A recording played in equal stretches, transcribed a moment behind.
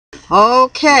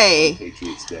Okay.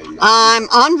 I'm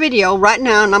on video right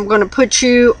now, and I'm going to put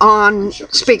you on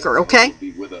speaker, okay?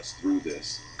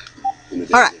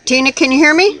 Alright, Tina, can you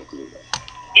hear me?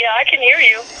 Yeah, I can hear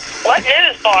you. What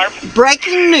news, Barb?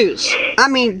 Breaking news. I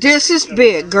mean, this is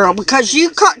big, girl, because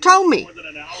you told me,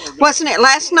 wasn't it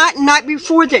last night and night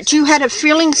before, that you had a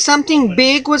feeling something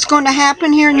big was going to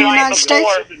happen here in the United States?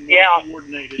 Yeah.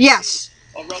 Yes.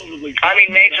 I mean,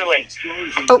 majorly.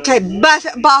 Okay, but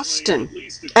Boston,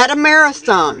 at a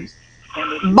marathon,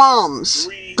 bombs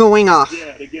going off.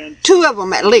 2 of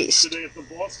them at least.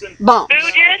 Bombs.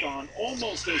 Who did?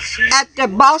 At the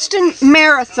Boston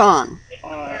Marathon.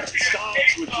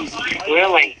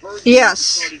 Really?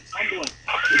 Yes.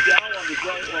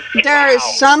 There is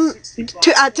some,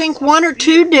 I think 1 or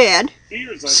 2 dead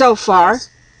so far.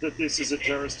 That this is a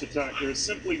terrorist attack. There is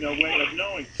simply no way of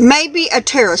knowing. Maybe a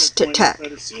terrorist attack.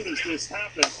 That as soon as this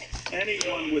happened,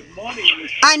 anyone with money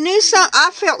I knew some.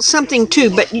 I felt something too,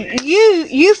 but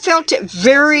you felt it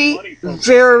very,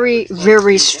 very,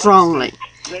 very strongly.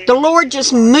 The Lord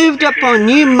just moved up on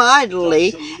you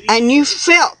mightily, and you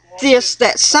felt this,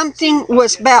 that something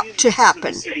was about to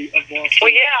happen.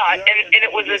 Well, yeah, and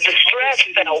it was a distress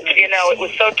felt. You know, it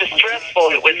was so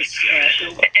distressful. It was,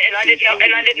 and I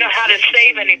didn't know how to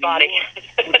save anybody.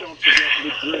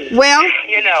 Well,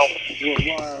 you know,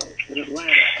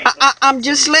 I'm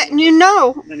just letting you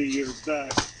know. many years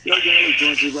back. Right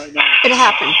now, It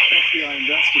happened.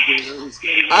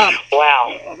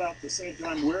 wow. About the same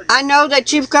time we're I know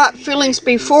that you've got feelings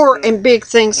before, and big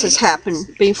things has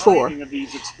happened before.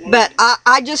 But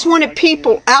I just wanted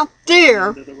people out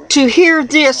there to hear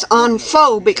this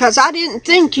unfold, because I didn't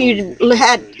think you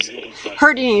had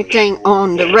heard anything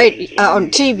on the radio,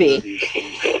 on TV.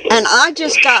 And I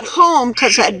just got home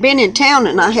because I'd been in town,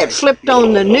 and I had flipped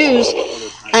on the news,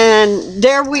 and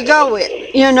there we go.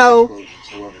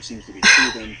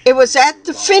 It was at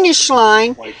the finish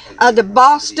line of the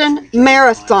Boston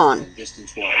Marathon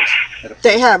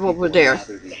they have over there.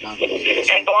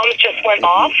 And bombs just went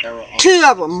off? 2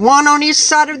 of them, 1 on each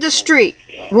side of the street.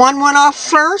 1 went off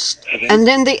first, and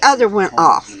then the other went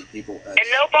off. And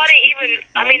nobody even,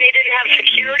 I mean, they didn't have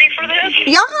security for this?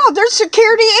 Yeah, there's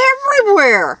security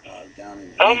everywhere.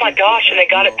 Oh my gosh, and they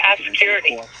got it past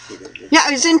security. Yeah,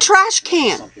 it was in trash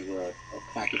can.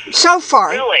 So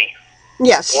far. Really?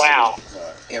 Yes. Wow.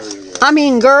 I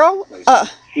mean, girl,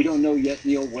 we don't know yet,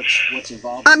 Neil, what's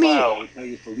involved. I mean, I will tell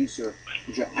you, police are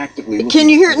actively looking. Can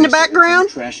you hear it in the background?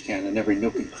 Trash can in every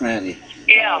nook and cranny.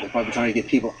 Yeah. They're probably trying to get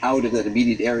people out of that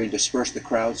immediate area and disperse the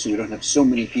crowd, so we don't have so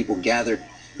many people gathered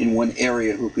in one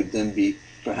area who could then be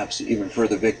perhaps even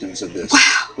further victims of this.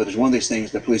 Wow. But it's one of these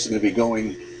things that police are going to be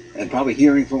going and probably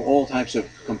hearing from all types of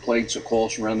complaints or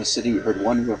calls from around the city. We heard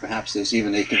one where perhaps there's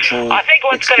even a controlled I think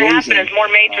what's going to happen is more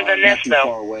major than this,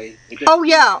 though. Oh,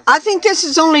 yeah. I think this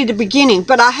is only the beginning.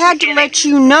 But I had to let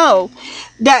you know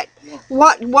that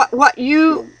what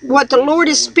the Lord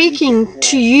is speaking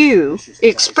to you,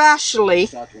 especially,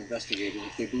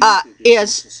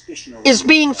 is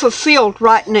being fulfilled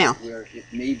right now.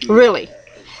 Really.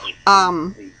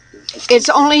 It's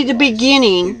only the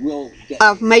beginning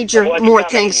of more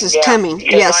things is coming.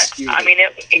 Yes. I mean,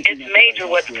 it's major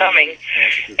what's coming,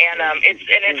 and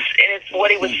it's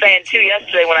what he was saying too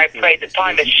yesterday when I prayed. The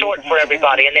time is short for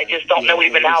everybody, and they just don't know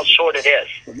even how short it is.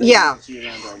 Yeah.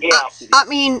 Yeah. I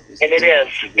mean. And it is,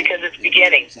 because it's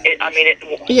beginning.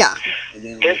 Yeah.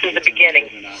 This is the beginning.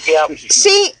 Yep.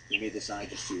 See,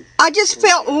 I just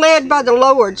felt led by the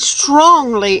Lord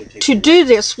strongly to do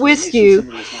this with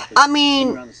you. I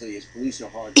mean,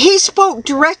 He spoke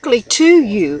directly to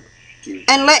you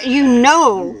and let you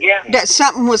know that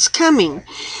something was coming.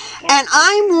 And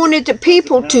I wanted the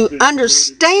people to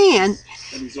understand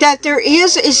that there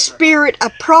is a spirit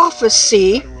of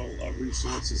prophecy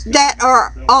that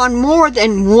are on more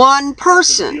than one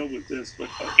person. Yes,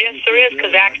 there is,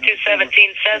 because Acts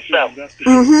 2:17 says so.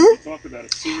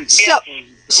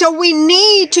 So we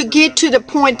need to get to the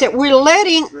point that we're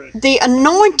letting the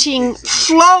anointing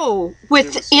flow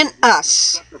within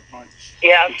us.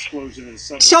 Yes.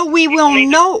 So we will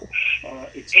know.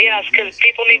 Yes, because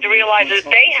people need to realize that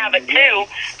they have it too.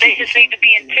 They just need to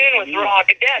be in tune with Ruach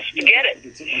Kadesh to get it.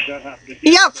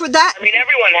 Yeah, for that. I mean,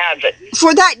 everyone has it.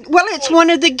 For that, well, it's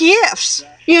one of the gifts,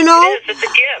 you know. It is. It's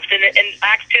a gift, and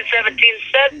Acts 2:17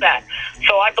 says that.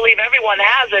 So I believe everyone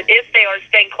has it if they are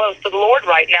staying close to the Lord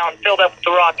right now and filled up with the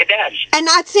Ruach Kadesh. And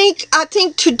I think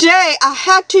today I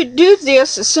had to do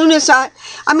this as soon as I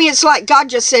mean, it's like God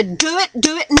just said, do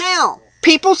it now.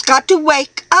 People's got to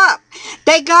wake up.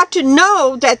 They got to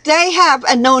know that they have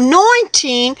an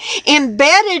anointing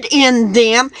embedded in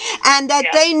them, and that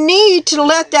they need to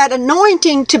let that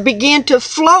anointing to begin to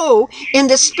flow in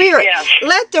the Spirit. Yes.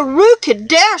 Let the Ruach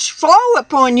Kadesh flow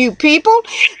upon you, people.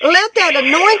 Let that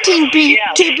anointing begin.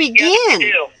 Yes, we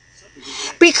do.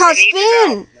 Because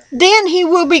then he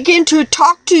will begin to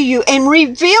talk to you and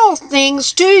reveal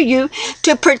things to you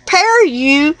to prepare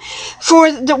you for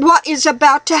what is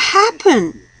about to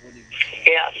happen.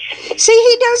 Yes. See,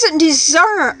 he doesn't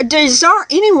desire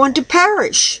anyone to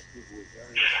perish.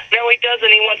 No, he doesn't.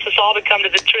 He wants us all to come to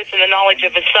the truth and the knowledge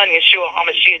of his Son, Yeshua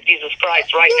HaMashiach, Jesus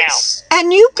Christ, right now.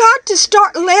 And you got to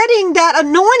start letting that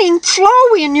anointing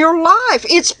flow in your life.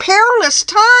 It's perilous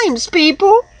times,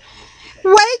 people.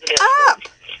 Wake up.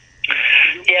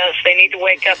 Yes, they need to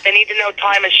wake up. They need to know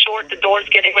time is short. The door's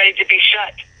getting ready to be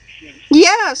shut.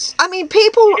 Yes. I mean,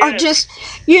 people are just,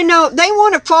 they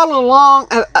want to follow along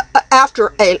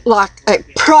after a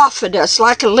prophetess,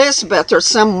 like Elizabeth or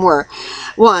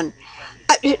one.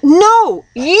 No,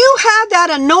 you have that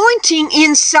anointing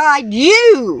inside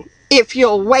you if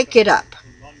you'll wake it up.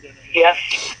 Yes.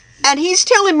 And he's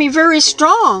telling me very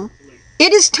strong,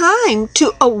 it is time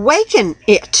to awaken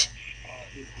it.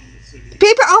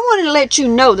 People, I want to let you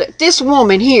know that this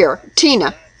woman here,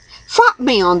 Tina, fought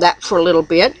me on that for a little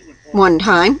bit one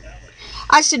time.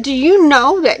 I said, do you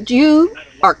know that you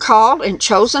are called and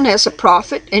chosen as a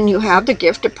prophet and you have the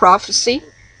gift of prophecy?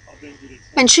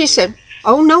 And she said,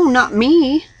 oh, no, not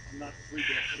me.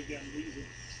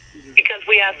 Because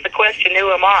we asked the question, who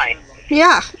am I?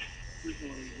 Yeah.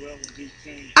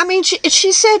 I mean,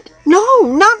 she said, no,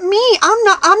 not me.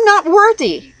 I'm not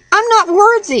worthy. I'm not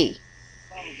worthy.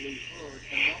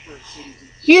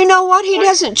 You know what? He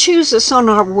doesn't choose us on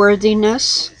our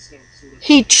worthiness.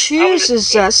 He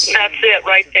chooses us. That's it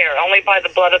right there. Only by the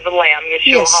blood of the Lamb,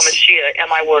 Yeshua HaMashiach,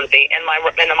 am I worthy. And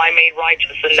am I made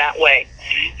righteous in that way.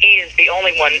 He is the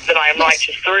only one that I am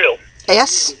righteous through.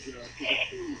 Yes.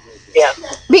 Yeah.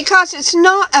 Because it's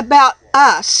not about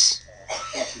us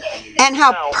and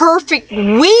how perfect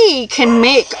we can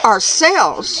make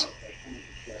ourselves.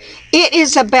 It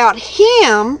is about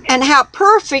him and how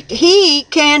perfect he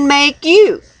can make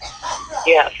you.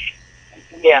 Yes.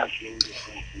 Yes.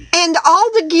 And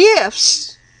all the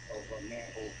gifts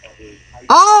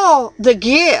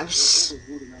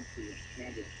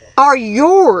are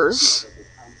yours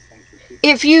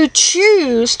if you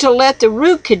choose to let the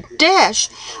Ruach Kadesh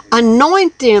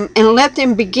anoint them and let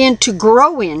them begin to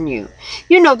grow in you.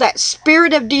 You know, that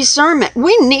spirit of discernment.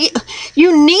 You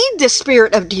need the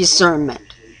spirit of discernment.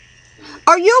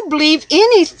 Or you'll believe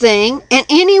anything and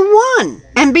anyone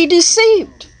and be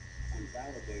deceived.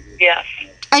 Yes.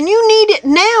 And you need it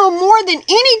now more than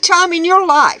any time in your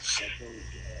life.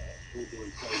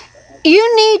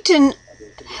 You need to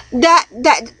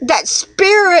that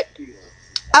spirit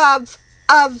of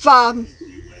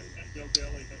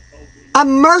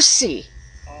mercy.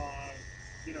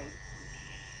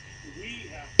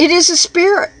 It is a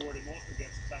spirit,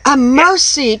 a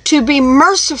mercy to be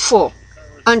merciful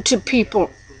unto people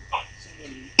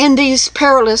in these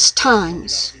perilous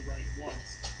times.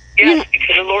 Yes,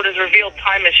 because the Lord has revealed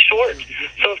time is short.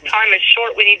 So if time is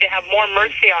short, we need to have more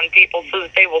mercy on people so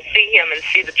that they will see him and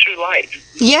see the true light.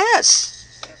 Yes.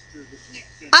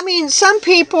 I mean, some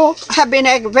people have been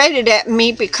aggravated at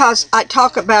me because I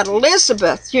talk about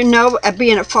Elizabeth,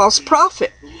 being a false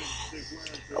prophet.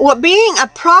 Well, being a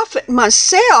prophet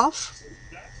myself,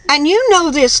 and you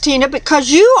know this, Tina,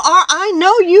 because I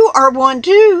know you are one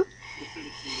too.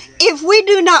 If we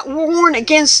do not warn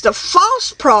against the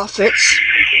false prophets,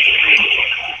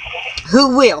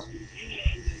 who will?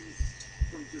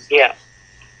 Yeah.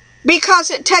 Because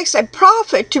it takes a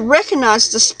prophet to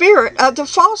recognize the spirit of the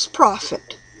false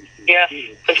prophet. Yes,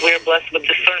 because we are blessed with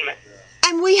discernment.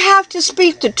 And we have to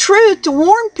speak the truth to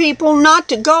warn people not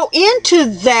to go into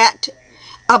that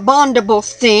abominable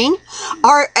thing,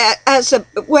 or as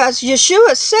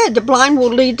Yeshua said, the blind will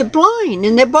lead the blind,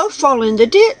 and they both fall in the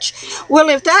ditch. Well,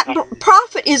 if that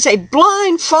prophet is a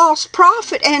blind false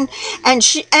prophet, and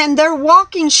they're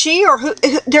walking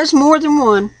there's more than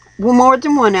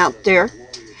one out there.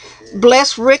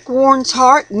 Bless Rick Warren's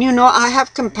heart. I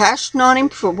have compassion on him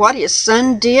for what his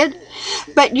son did.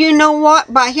 But you know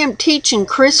what? By him teaching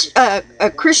Christendom,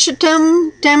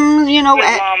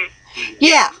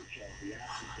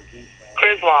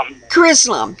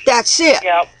 Chrislam, that's it.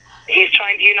 Yep. He's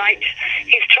trying to unite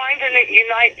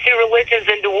two religions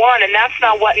into one, and that's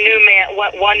not what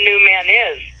one new man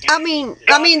is. I mean,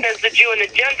 says the Jew and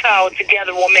the Gentile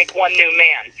together will make one new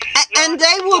man. And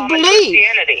they will believe.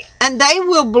 And they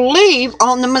will believe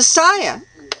on the Messiah.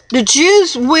 the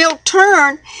Jews will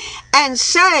turn and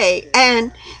say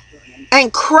and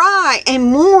cry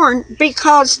and mourn,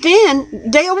 because then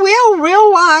they will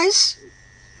realize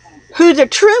who the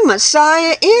true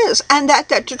Messiah is, and that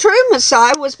the true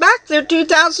Messiah was back there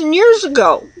 2,000 years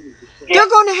ago. They're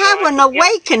going to have an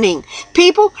awakening.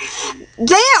 People,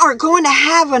 they are going to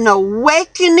have an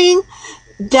awakening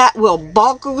that will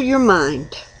boggle your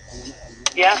mind.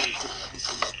 Yes,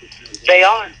 they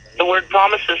are. The word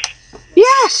promises.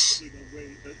 Yes.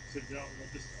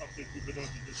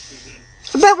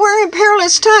 But we're in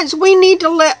perilous times. We need to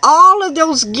let all of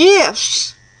those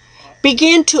gifts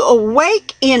begin to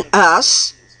awake in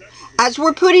us as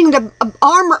we're putting the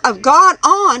armor of God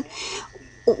on.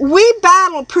 We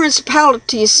battle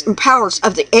principalities and powers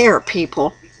of the air,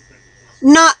 people,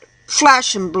 not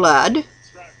flesh and blood.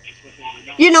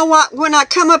 You know what? When I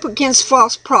come up against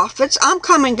false prophets, I'm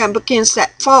coming up against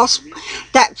that false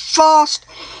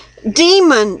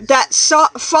demon, that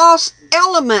false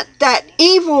element, that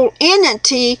evil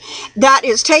entity that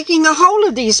is taking a hold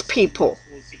of these people.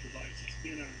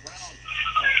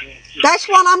 That's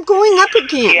what I'm going up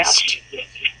against. Yeah.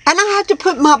 And I have to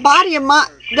put my body and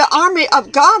the army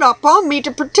of God up on me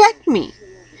to protect me.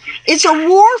 It's a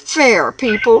warfare,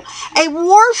 people. A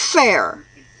warfare.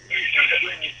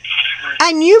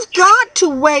 And you've got to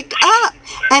wake up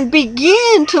and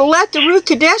begin to let the Ruach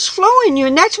Kadesh flow in you.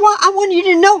 And that's why I want you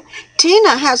to know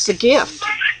Tina has the gift.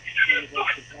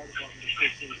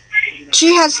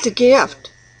 She has the gift.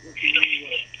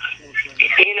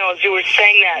 You know, as you were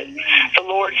saying that, the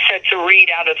Lord said to read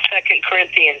out of 2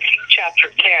 Corinthians chapter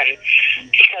 10,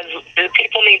 because the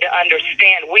people need to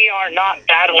understand we are not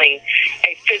battling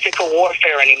a physical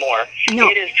warfare anymore. No.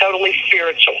 It is totally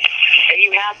spiritual. And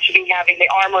you have to be having the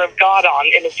armor of God on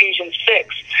in Ephesians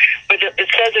 6. But it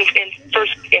says in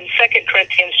 2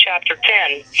 Corinthians chapter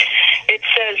 10, it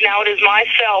says, "Now it is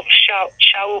myself,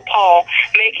 Shaul Paul,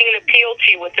 making an appeal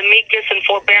to you with the meekness and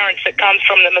forbearance that comes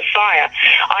from the Messiah.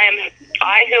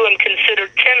 I who am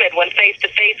considered timid when face to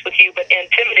face with you, but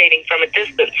intimidating from a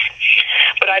distance.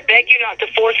 But I beg you not to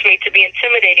force me to be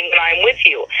intimidating when I am with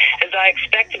you, as I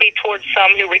expect to be towards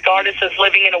some who regard us as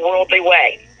living in a worldly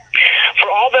way. For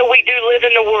although we do live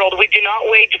in the world, we do not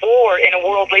wage war in a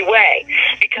worldly way,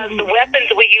 because the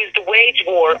weapons we use to wage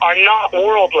war are not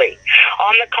worldly.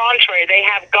 On the contrary, they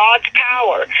have God's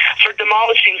power for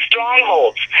demolishing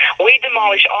strongholds. We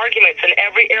demolish arguments and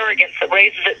every arrogance that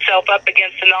raises itself up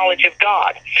against the knowledge of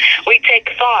God. We take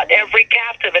thought every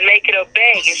captive and make it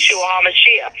obey Yeshua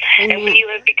HaMashiach. And when you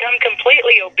have become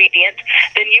completely obedient,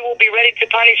 then you will be ready to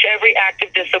punish every act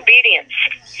of disobedience.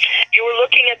 You are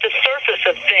looking at the surface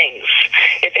of things.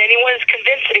 If anyone is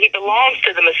convinced that he belongs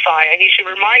to the Messiah, he should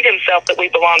remind himself that we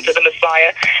belong to the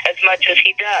Messiah as much as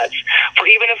he does. For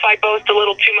even if I boast a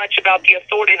little too much about the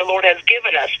authority the Lord has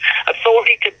given us,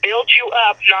 authority to build you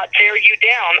up, not tear you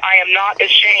down, I am not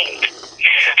ashamed."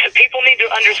 So people need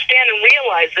to understand and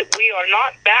realize that we are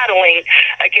not battling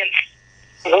against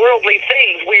worldly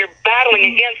things. We are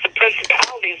battling against the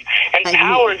principalities and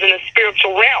powers in the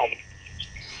spiritual realm.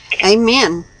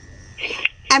 Amen.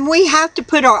 And we have to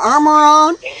put our armor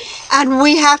on, and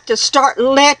we have to start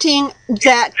letting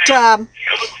that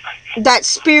that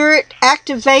spirit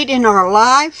activate in our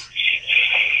life,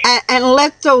 and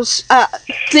let those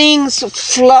things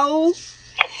flow.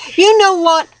 You know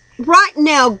what? Right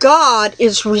now, God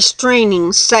is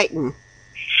restraining Satan.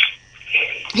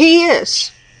 He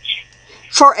is,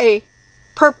 for a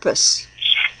purpose.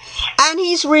 And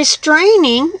he's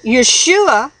restraining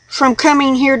Yeshua from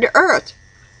coming here to earth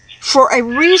for a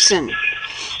reason.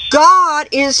 God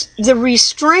is the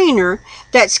restrainer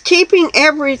that's keeping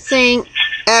everything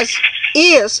as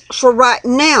is for right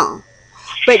now.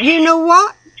 But you know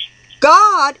what?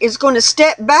 God is going to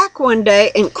step back one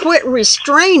day and quit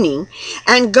restraining,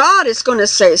 and God is going to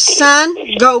say, "Son,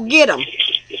 go get him."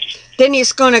 Then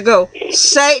he's going to go,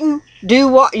 "Satan, do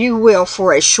what you will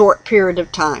for a short period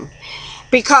of time."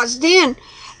 Because then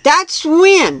that's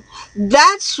when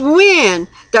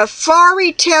the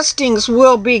fiery testings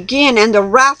will begin, and the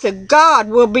wrath of God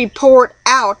will be poured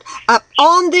out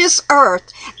upon this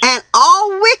earth, and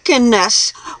all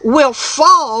wickedness will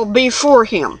fall before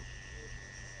him.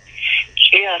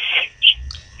 Yes.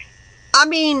 I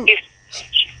mean,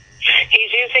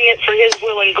 He's using it for his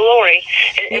will and glory.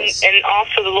 And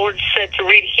also the Lord said to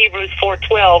read Hebrews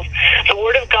 4:12, "The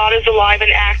word of God is alive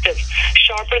and active,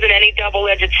 sharper than any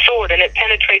double-edged sword, and it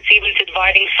penetrates even to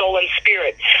dividing soul and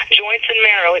spirit, joints and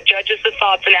marrow. It judges the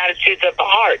thoughts and attitudes of the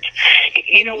heart."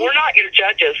 You know, we're not your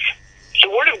judges. The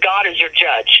Word of God is your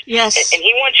judge. Yes. And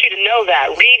He wants you to know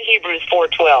that. Read Hebrews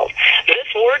 4:12.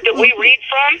 This Word that we read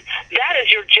from, that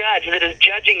is your judge. judge that is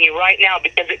judging you right now,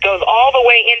 because it goes all the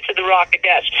way into the Ruach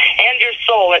HaKodesh and your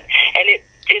soul, and it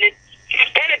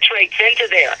penetrates into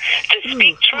there to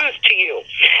speak truth to you,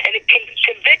 and it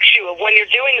convicts you of when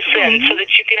you're doing sin, so that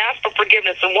you can ask for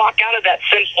forgiveness and walk out of that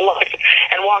sinful life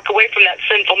and walk away from that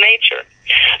sinful nature.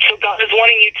 So God is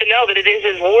wanting you to know that it is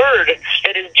His Word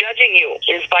that is judging you.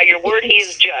 It is by your word He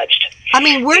is judged. I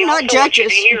mean, we're not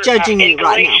judges judging you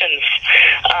right now.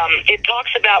 It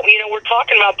talks about, we're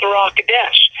talking about the Ruach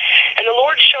HaKodesh. And the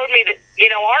Lord showed me that,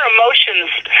 our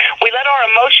emotions, we let our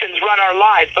emotions run our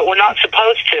lives, but we're not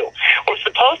supposed to. We're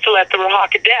supposed to let the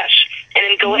Ruach HaKodesh. And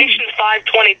in Galatians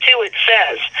 5:22 it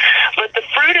says, "But the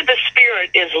fruit of the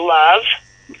Spirit is love,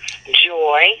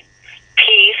 joy,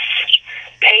 peace,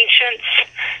 patience,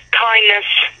 kindness,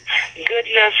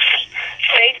 goodness,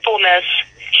 faithfulness,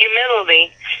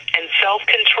 humility, and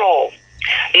self-control.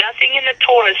 Nothing in the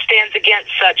Torah stands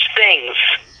against such things."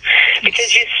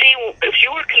 Because you see, if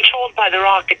you were controlled by the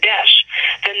Ruach HaKodesh,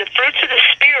 then the fruits of the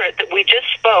Spirit that we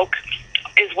just spoke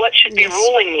is what should be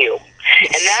ruling you.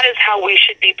 And that is how we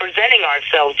should be presenting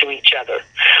ourselves to each other,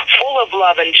 full of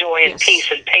love and joy and peace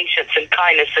and patience and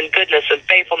kindness and goodness and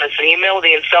faithfulness and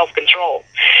humility and self-control.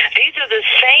 These are the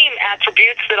same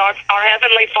attributes that our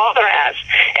Heavenly Father has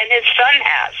and His Son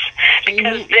has,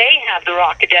 because they have the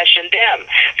Ruach HaKodesh in them,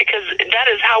 because that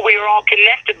is how we are all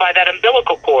connected by that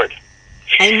umbilical cord.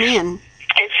 Amen.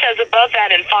 It says above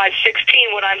that in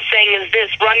 5:16, what I'm saying is this: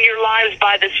 run your lives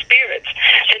by the Spirit,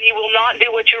 then you will not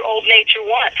do what your old nature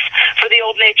wants. For the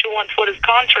old nature wants what is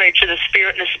contrary to the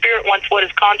Spirit, and the Spirit wants what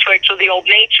is contrary to the old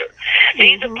nature.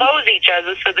 These oppose each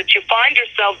other, so that you find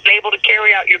yourselves able to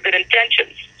carry out your good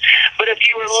intentions. But if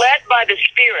you are led by the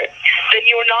Spirit, then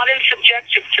you are not in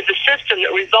subjection to the system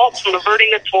that results from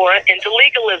perverting the Torah into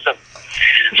legalism.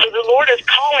 So the Lord is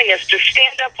calling us to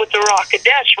stand up with the Ruach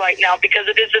HaKodesh right now, because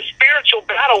it is a spiritual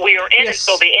battle we are in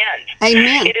until the end.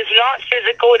 Amen. It is not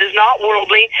physical. It is not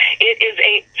worldly. It is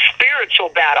a spiritual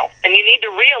battle. And you need to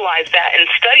realize that and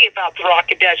study about the Ruach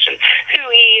HaKodesh and who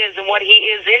He is and what He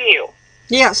is in you.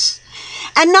 Yes.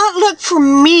 And not look for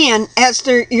men as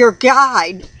your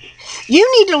guide.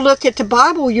 You need to look at the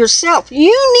Bible yourself.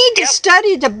 You need to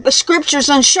study the Scriptures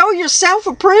and show yourself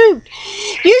approved.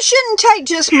 You shouldn't take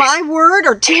just my word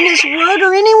or Tina's word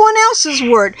or anyone else's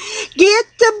word. Get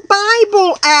the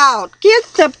Bible out. Get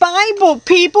the Bible,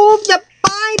 people, the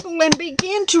Bible, and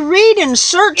begin to read and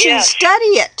search and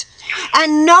study it.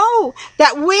 And know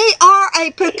that we are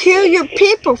a peculiar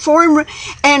people. For in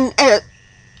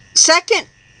 2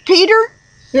 Peter,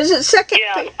 is it Second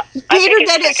Peter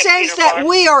that it says that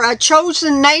we are a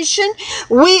chosen nation?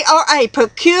 We are a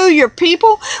peculiar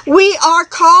people. We are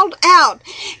called out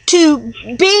to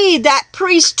be that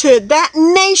priesthood, that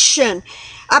nation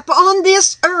upon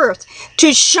this earth,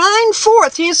 to shine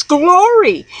forth His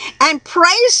glory and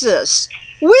praises.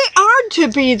 We are to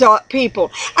be that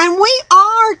people, and we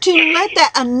are to let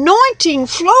that anointing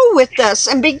flow with us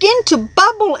and begin to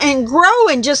bubble and grow,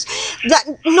 and just that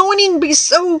anointing be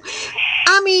so,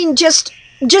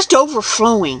 just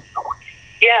overflowing.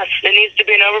 Yes, there needs to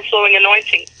be an overflowing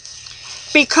anointing.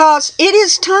 Because it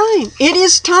is time. It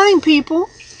is time, people.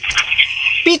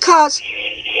 Because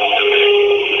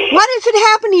what if it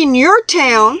happened in your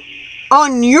town,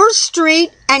 on your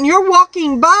street, and you're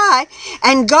walking by,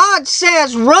 and God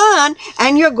says, run,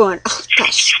 and you're going, oh,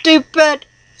 that's stupid,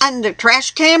 and the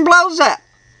trash can blows up,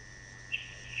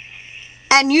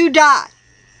 and you die.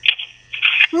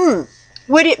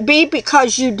 Would it be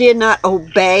because you did not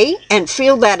obey and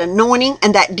feel that anointing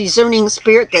and that discerning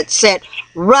spirit that said,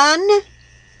 run?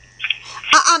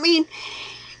 I mean,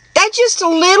 that's just a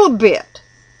little bit.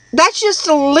 That's just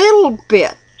a little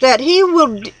bit. That He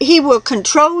will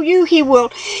control you.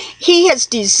 He has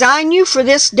designed you for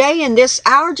this day and this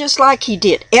hour, just like He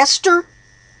did Esther.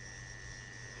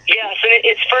 Yes, and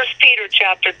it's 1 Peter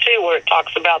chapter 2 where it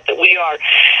talks about that we are,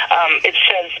 it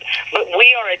says, but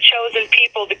we are a chosen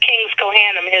people, the king's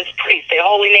Kohanim, His priests, a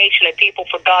holy nation, a people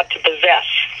for God to possess.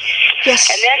 Yes.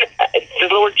 And then the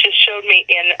Lord just showed me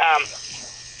in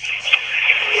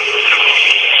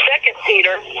 2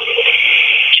 Peter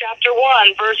chapter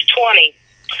 1, verse 20.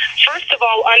 First of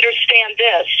all, understand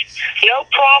this. No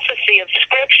prophecy of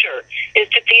Scripture is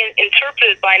to be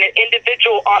interpreted by an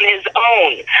individual on his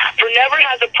own. For never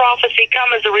has a prophecy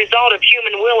come as a result of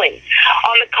human willing.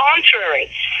 On the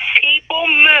contrary, people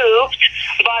moved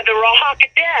by the Ruach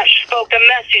HaKodesh spoke a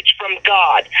message from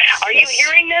God. Are you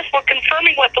hearing this? We're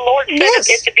confirming what the Lord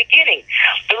said at the beginning.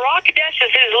 The Ruach HaKodesh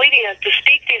is leading us to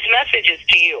speak these messages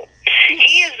to you.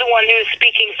 He is the one who is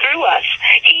speaking through us.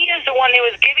 He is the one who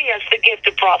is giving us the gift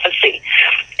of prophecy,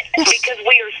 because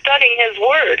we are studying His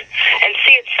Word. And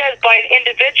see, it says by an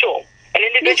individual. And An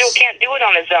individual can't do it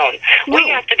on his own. No. We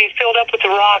have to be filled up with the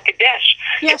Ruach Kadesh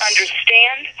to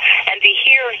understand and to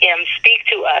hear him speak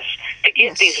to us to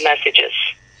get these messages.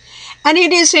 And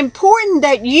it is important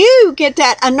that you get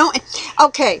that anointing.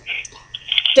 Okay,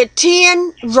 the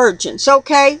 10 virgins,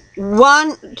 okay?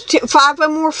 5 of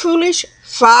them were foolish,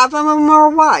 5 of them were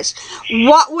wise.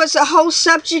 What was the whole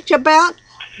subject about?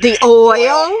 The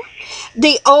oil.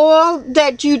 The oil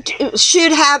that you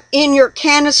should have in your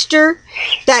canister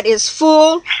that is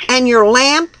full, and your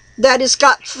lamp that is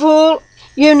got full.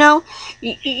 You know,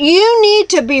 you need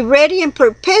to be ready and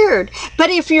prepared. But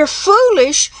if you're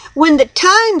foolish, when the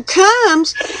time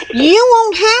comes, you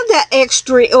won't have that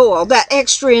extra oil, that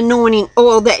extra anointing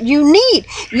oil that you need.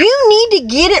 You need to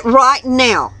get it right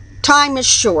now. Time is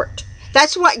short.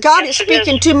 That's what God is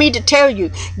speaking to me to tell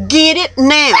you. Get it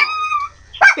now.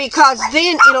 Because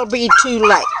then it'll be too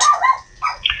late.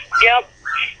 Yep.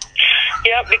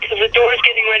 Yep, because the door is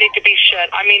getting ready to be shut.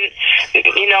 I mean,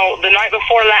 you know, the night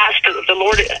before last, the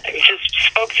Lord just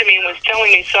spoke to me and was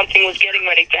telling me something was getting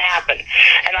ready to happen.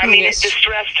 And I mean, it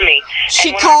distressed me.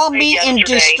 She called me in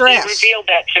distress. He revealed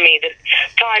that to me, that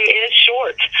time is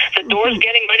short. The door is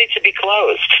getting ready to be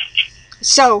closed.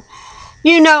 So,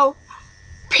 you know,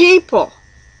 people,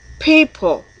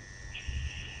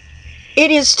 it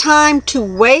is time to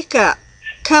wake up,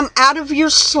 come out of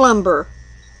your slumber,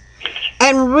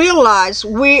 and realize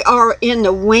we are in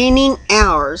the waning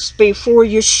hours before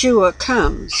Yeshua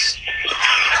comes.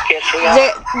 Yes, we are.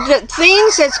 The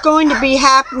things that's going to be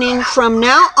happening from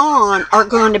now on are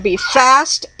going to be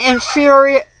fast and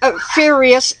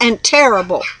furious and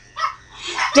terrible.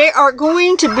 There are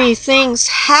going to be things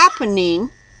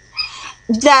happening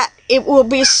that it will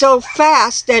be so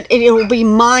fast that it will be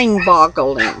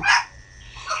mind-boggling.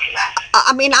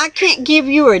 I mean, I can't give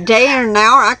you a day or an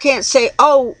hour. I can't say,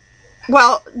 oh,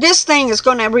 well, this thing is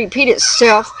going to repeat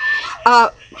itself,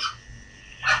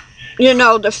 you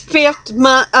know, the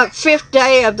 5th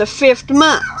day of the 5th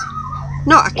month.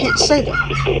 No, I can't say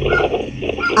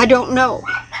that. I don't know.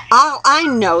 All I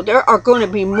know, there are going to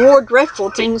be more dreadful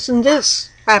things than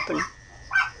this happen.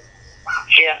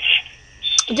 Yes.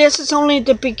 This is only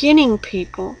the beginning,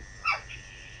 people.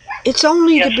 It's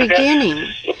only the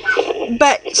beginning.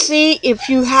 But see, if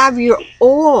you have your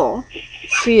oil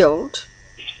filled,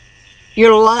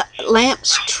 your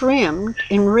lamps trimmed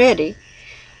and ready,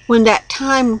 when that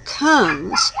time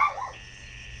comes,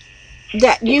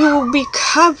 that you will be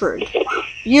covered.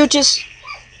 You just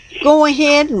go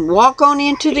ahead and walk on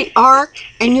into the ark,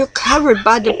 and you're covered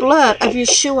by the blood of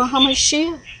Yeshua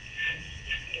HaMashiach.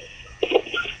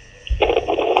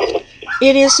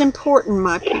 It is important,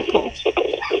 my people.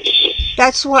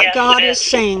 That's what God is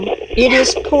saying. It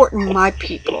is important, my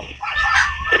people,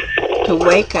 to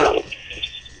wake up.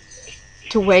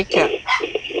 To wake up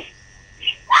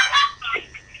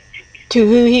to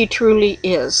who He truly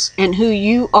is and who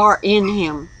you are in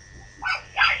Him.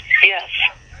 Yes.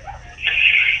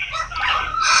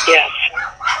 Yes.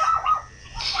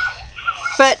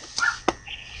 But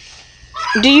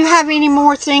do you have any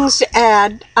more things to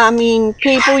add? I mean,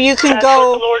 people, you can That's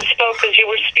go. what the Lord spoke as you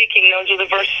were speaking. Those are the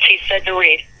verses He said to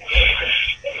read.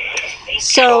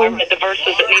 So I read the verses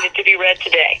that needed to be read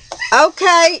today.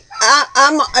 Okay,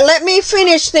 let me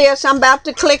finish this. I'm about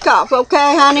to click off.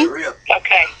 Okay, honey?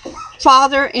 Okay.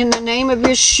 Father, in the name of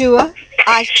Yeshua,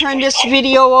 I turn this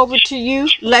video over to you.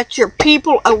 Let your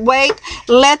people awake.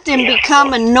 Let them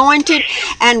become anointed.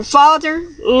 And Father,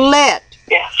 let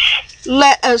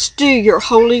us do your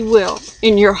holy will.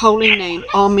 In your holy name.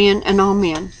 Amen and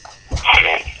amen.